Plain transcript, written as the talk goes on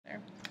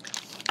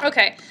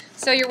Okay,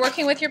 so you're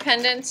working with your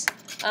pendant.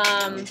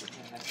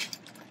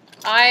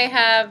 I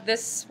have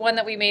this one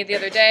that we made the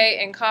other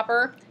day in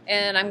copper,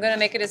 and I'm going to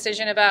make a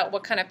decision about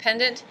what kind of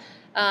pendant.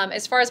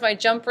 As far as my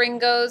jump ring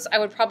goes, I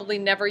would probably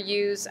never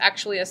use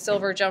actually a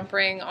silver jump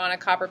ring on a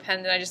copper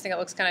pendant. I just think it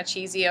looks kind of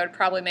cheesy. I would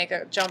probably make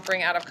a jump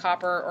ring out of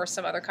copper or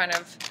some other kind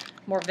of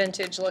more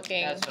vintage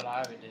looking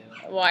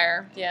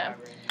wire. Yeah.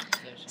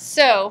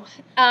 So,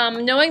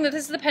 knowing that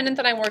this is the pendant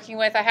that I'm working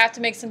with, I have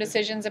to make some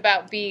decisions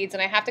about beads,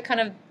 and I have to kind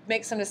of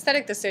make some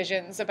aesthetic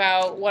decisions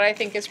about what I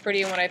think is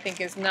pretty and what I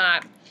think is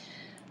not.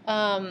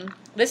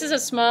 This is a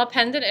small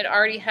pendant. It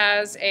already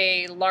has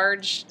a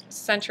large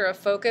center of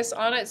focus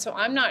on it, so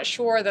I'm not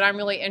sure that I'm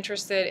really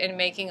interested in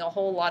making a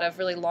whole lot of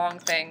really long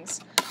things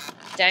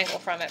dangle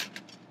from it.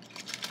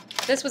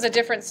 This was a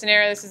different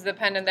scenario. This is the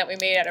pendant that we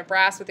made out of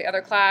brass with the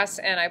other class,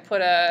 and I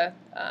put a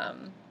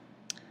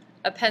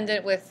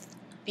pendant with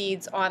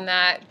beads on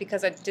that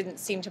because it didn't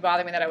seem to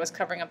bother me that I was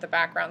covering up the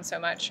background so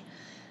much.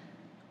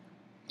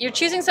 You're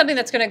choosing something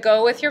that's going to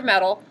go with your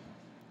metal.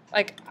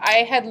 Like, I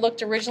had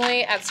looked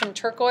originally at some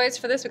turquoise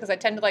for this because I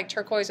tend to like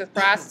turquoise with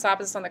brass. It's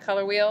opposite on the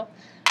color wheel.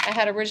 I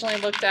had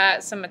originally looked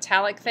at some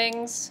metallic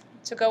things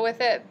to go with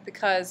it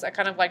because I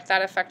kind of liked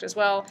that effect as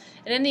well.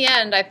 And in the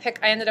end, I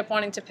ended up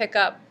wanting to pick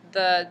up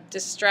the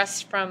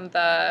distress from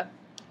the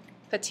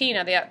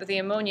patina, the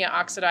ammonia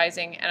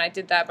oxidizing, and I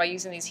did that by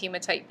using these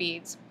hematite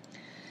beads.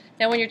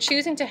 Now, when you're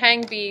choosing to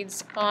hang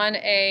beads on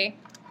a,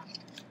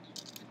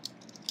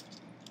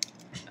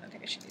 I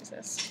think I should use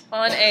this,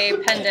 on a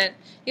pendant,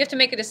 you have to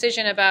make a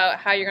decision about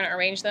how you're going to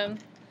arrange them.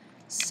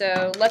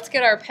 So let's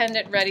get our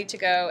pendant ready to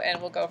go, and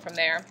we'll go from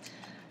there.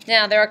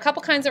 Now, there are a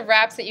couple kinds of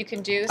wraps that you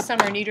can do. Some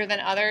are neater than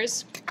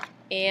others,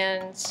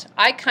 and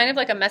I kind of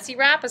like a messy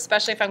wrap,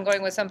 especially if I'm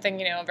going with something,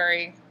 you know,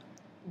 very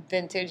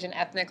vintage and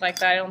ethnic like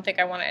that. I don't think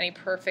I want any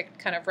perfect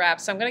kind of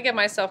wrap, so I'm going to give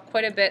myself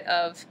quite a bit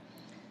of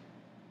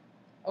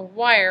a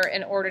wire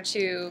in order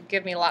to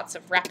give me lots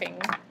of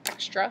wrapping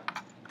extra.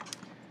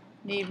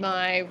 Need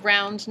my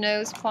round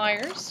nose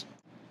pliers,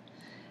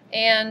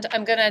 and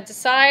I'm going to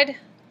decide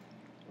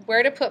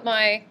where to put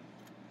my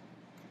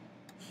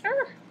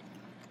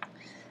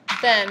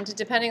bend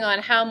depending on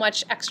how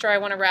much extra I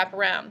want to wrap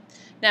around.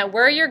 Now,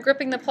 where you're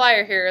gripping the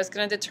plier here is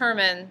going to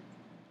determine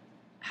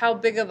how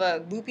big of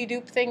a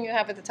loopy-doop thing you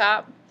have at the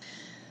top.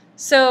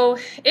 So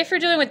if you're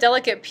dealing with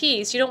delicate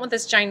piece, you don't want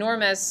this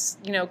ginormous,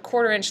 you know,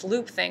 quarter-inch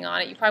loop thing on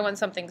it. You probably want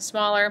something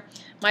smaller.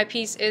 My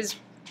piece is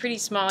pretty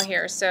small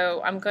here, so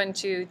I'm going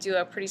to do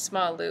a pretty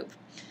small loop.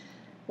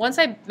 Once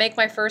I make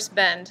my first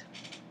bend,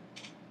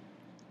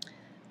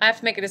 I have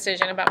to make a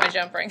decision about my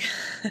jump ring.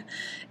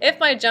 If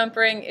my jump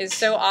ring is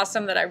so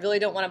awesome that I really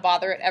don't want to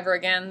bother it ever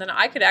again, then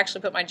I could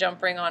actually put my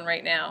jump ring on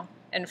right now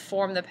and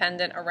form the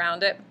pendant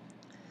around it.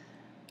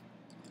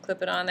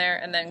 Clip it on there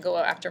and then go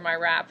after my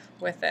wrap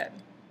with it,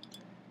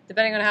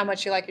 depending on how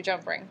much you like your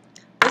jump ring.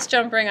 This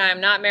jump ring I am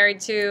not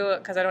married to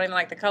because I don't even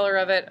like the color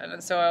of it,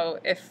 and so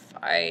if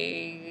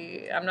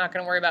I'm not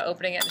going to worry about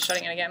opening it and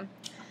shutting it again.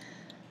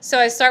 So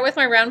I start with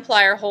my round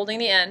plier holding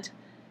the end.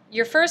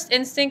 Your first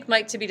instinct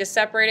might be to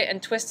separate it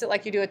and twist it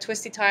like you do a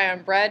twisty tie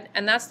on bread,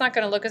 and that's not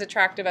going to look as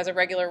attractive as a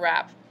regular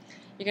wrap.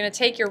 You're going to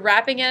take your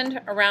wrapping end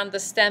around the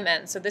stem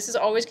end. So this is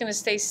always going to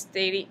stay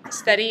steady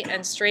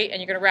and straight, and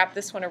you're going to wrap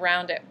this one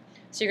around it.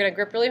 So you're going to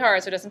grip really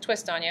hard so it doesn't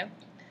twist on you.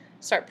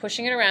 Start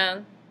pushing it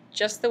around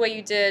just the way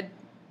you did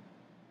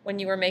when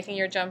you were making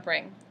your jump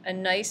ring. A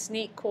nice,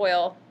 neat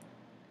coil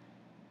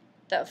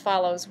that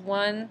follows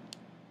one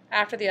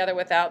after the other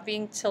without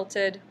being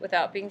tilted,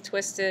 without being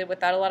twisted,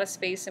 without a lot of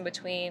space in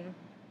between.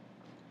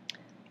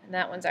 And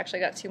that one's actually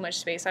got too much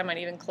space. I might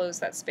even close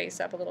that space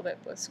up a little bit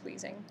with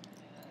squeezing.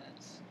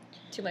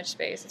 Too much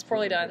space. It's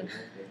poorly done.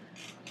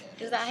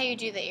 Is that how you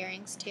do the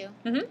earrings too?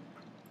 Mm-hmm.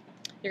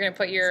 You're going to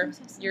put your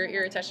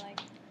ear attach.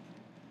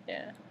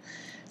 Yeah.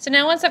 So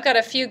now once I've got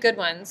a few good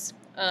ones,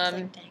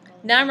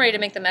 now I'm ready to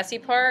make the messy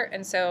part,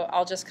 and so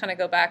I'll just kind of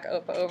go back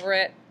over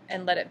it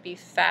and let it be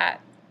fat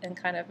and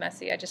kind of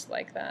messy. I just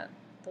like that,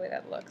 the way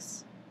that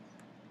looks.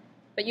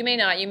 But you may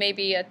not. You may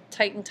be a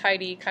tight and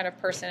tidy kind of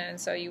person, and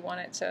so you want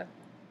it to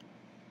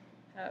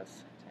have...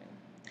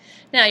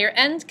 Now, your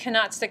end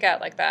cannot stick out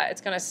like that.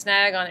 It's going to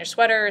snag on your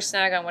sweater,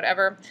 snag on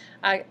whatever.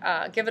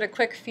 Give it a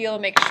quick feel,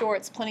 make sure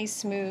it's plenty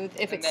smooth.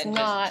 If it's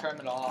not... just trim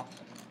it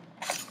off.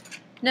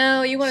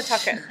 No, you want to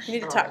tuck it. You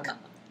need to tuck.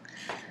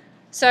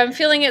 So I'm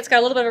feeling it's got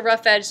a little bit of a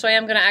rough edge, so I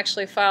am going to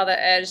actually file that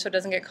edge so it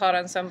doesn't get caught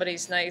on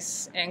somebody's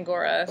nice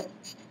Angora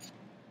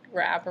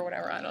wrap or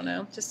whatever, I don't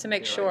know, just to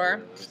make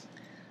sure.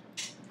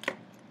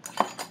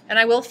 And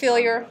I will feel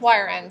your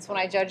wire ends when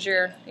I judge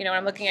your, when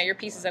I'm looking at your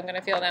pieces, I'm going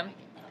to feel them.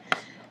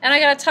 And I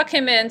got to tuck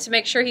him in to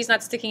make sure he's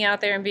not sticking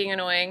out there and being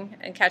annoying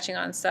and catching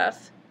on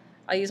stuff.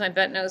 I'll use my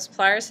bent nose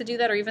pliers to do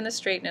that, or even the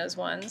straight nose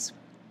ones.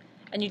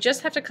 And you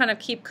just have to kind of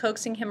keep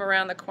coaxing him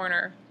around the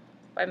corner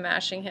by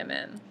mashing him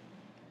in.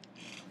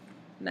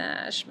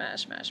 Mash,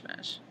 mash, mash,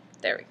 mash.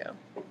 There we go.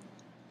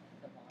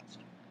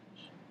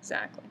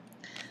 Exactly.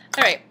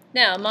 All right,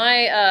 now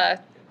my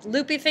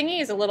loopy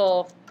thingy is a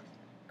little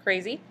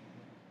crazy.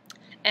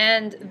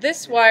 And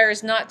this wire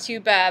is not too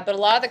bad, but a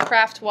lot of the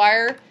craft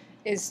wire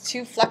is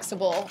too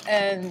flexible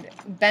and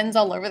bends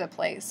all over the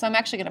place. So I'm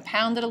actually going to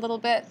pound it a little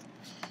bit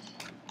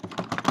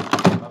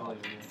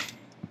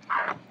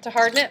to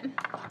harden it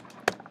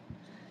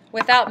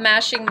without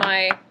mashing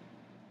my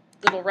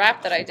little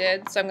wrap that I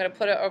did. So I'm going to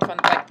put it over on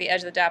like the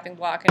edge of the dapping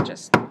block and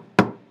just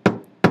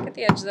get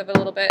the edges of it a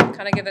little bit,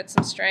 kind of give it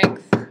some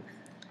strength.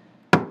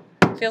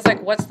 Feels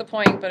like what's the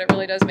point, but it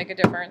really does make a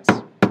difference.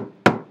 And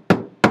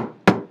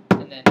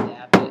then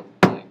dab it.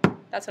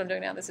 That's what I'm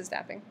doing now. This is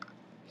dapping.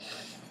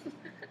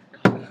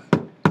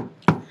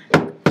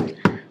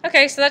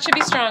 Okay, so that should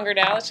be stronger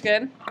now. That's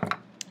good.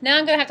 Now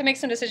I'm going to have to make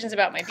some decisions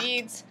about my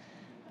beads.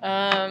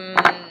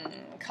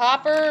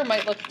 Copper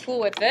might look cool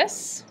with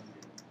this.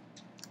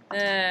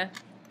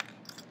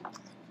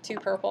 Too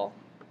purple.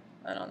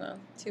 I don't know.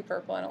 Too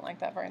purple. I don't like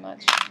that very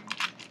much.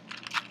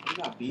 You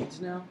got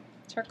beads now?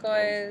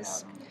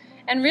 Turquoise.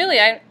 And really,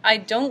 I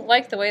don't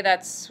like the way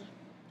that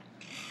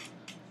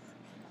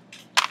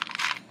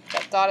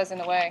dot is in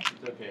the way.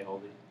 It's okay,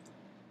 hold it.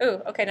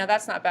 Ooh, okay, now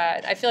that's not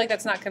bad. I feel like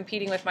that's not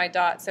competing with my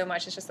dot so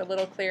much. It's just a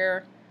little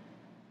clear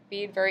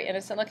bead, very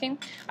innocent looking.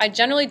 I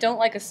generally don't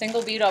like a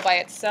single bead all by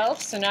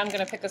itself, so now I'm going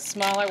to pick a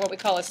smaller, what we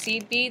call a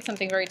seed bead,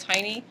 something very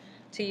tiny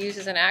to use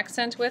as an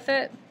accent with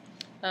it.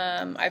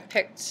 I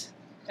picked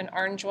an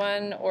orange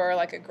one or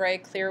like a gray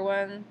clear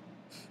one.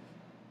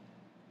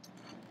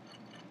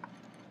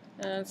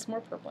 It's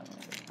more purple.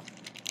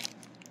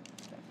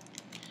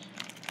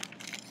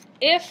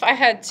 If I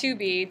had two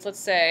beads, let's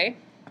say,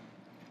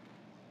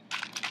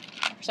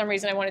 for some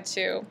reason I wanted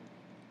two,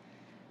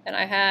 and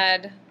I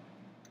had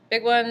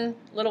big one,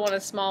 little one,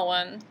 and small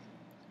one,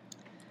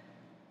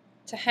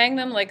 to hang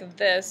them like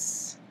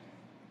this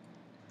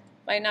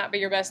might not be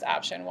your best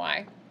option.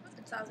 Why?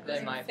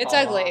 They might It's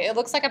fall ugly. off. It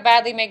looks like a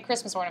badly made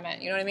Christmas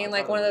ornament. You know what I mean?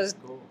 Like one of those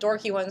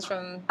dorky ones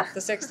from the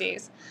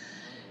 60s.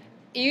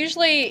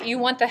 Usually you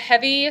want the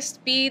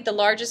heaviest bead, the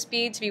largest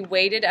bead, to be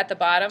weighted at the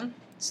bottom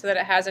so that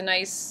it has a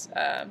nice,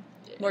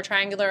 more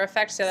triangular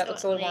effect, so that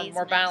looks a little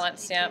more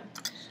balanced. Yeah.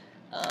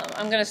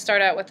 I'm going to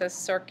start out with a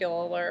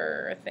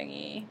circular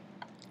thingy,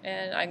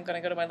 and I'm going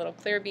to go to my little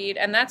clear bead,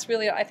 and that's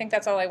really, I think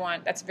that's all I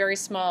want. That's very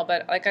small,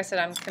 but like I said,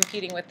 I'm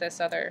competing with this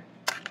other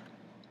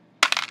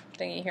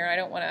thingy here. I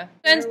don't want to.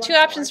 There's two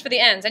options for the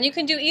ends, and you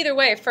can do either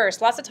way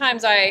first. Lots of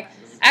times I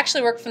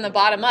actually work from the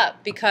bottom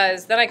up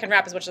because then I can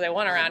wrap as much as I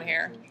want around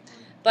here.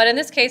 But in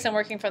this case, I'm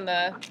working from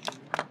the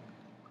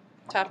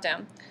top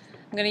down.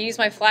 I'm going to use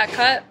my flat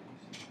cut.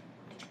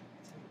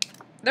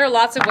 There are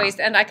lots of ways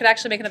to end. I could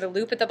actually make another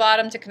loop at the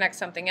bottom to connect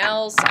something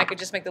else. I could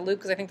just make the loop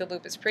because I think the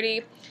loop is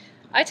pretty.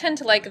 I tend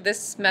to like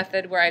this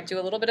method where I do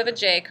a little bit of a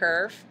J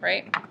curve,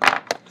 right?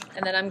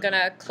 And then I'm going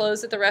to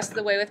close it the rest of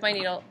the way with my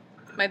needle,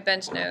 my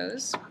bent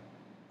nose.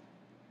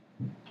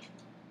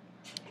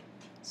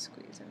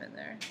 Squeeze them in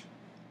there.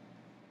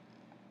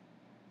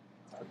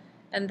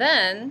 And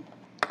then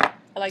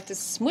I like to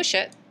smoosh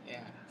it.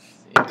 Yeah.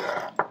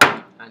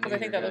 I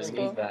think that looks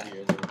cool.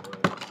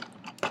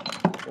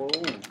 Oh.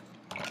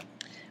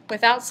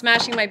 Without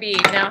smashing my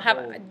bead. Now,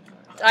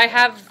 I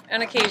have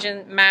on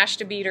occasion mashed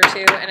a bead or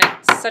two, and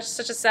it's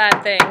such a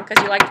sad thing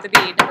because you like the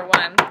bead, number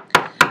one.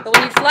 But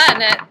when you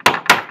flatten it,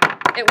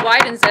 it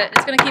widens it.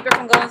 It's going to keep it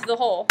from going through the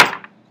hole.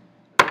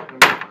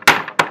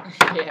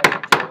 Yeah, me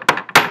too.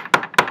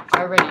 I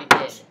already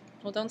did.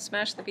 Well, don't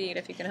smash the bead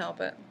if you can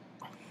help it.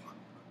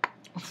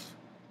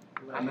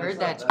 I heard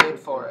that's good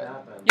for it.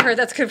 You heard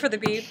that's good for the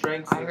bead? I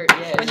heard,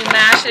 yeah. When you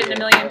mash it in a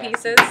million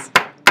pieces.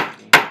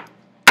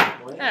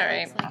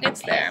 Alright,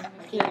 it's there.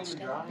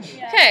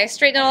 Okay,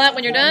 straighten all that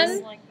when you're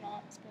done.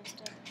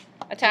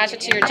 Attach it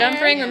to your jump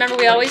ring. Remember,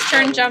 we always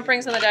turn jump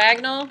rings on the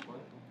diagonal.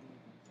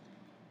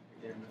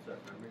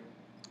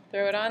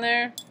 Throw it on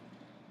there.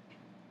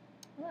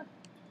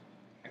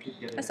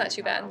 That's not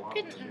too bad.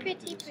 Pretty,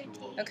 pretty, pretty.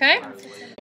 Okay?